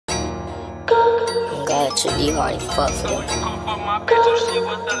Trippy hard as fuck for them.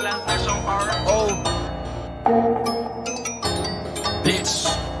 Oh, bitch,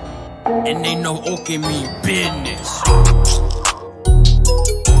 and they know okay mean business.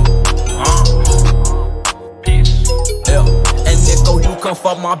 Come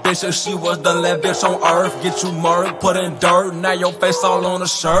fuck my bitch if she was the last bitch on earth. Get you murked, put in dirt, now your face all on the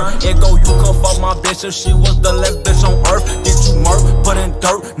shirt. It go, you come fuck my bitch if she was the last bitch on earth. Get you murked, put in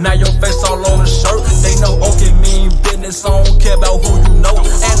dirt, now your face all on the shirt. They know okay mean business, I don't care about who you know.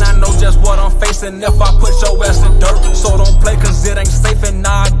 And I know just what I'm facing if I put your ass in dirt. So don't play cause it ain't safe and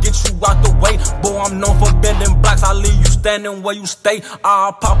now I get you out the way. Boy, I'm known for bending blocks, I leave you standing where you stay.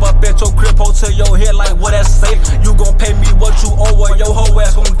 I'll pop up at your crib, hold to your head like what that's safe. You gon' pay me what you owe or your whole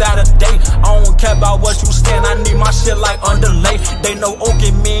ass gon' die today. I don't care about what you stand, I need my shit like underlay. They know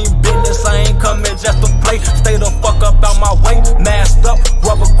okay mean business, I ain't coming just to play. Stay the fuck up out my way, masked up,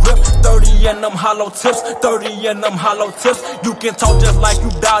 rubber grip, 30 in them hollow tips, 30 in them hollow tips. You can talk just like you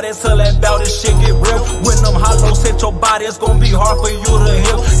doubt it till that bout this shit get real. When them hollows hit your body, it's gon' be hard for you to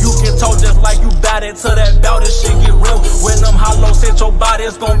heal. You can talk just like you doubt it till that bout this shit get real. When them hollows hit your body,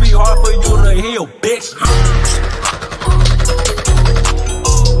 it's gon' be hard for you to heal, bitch.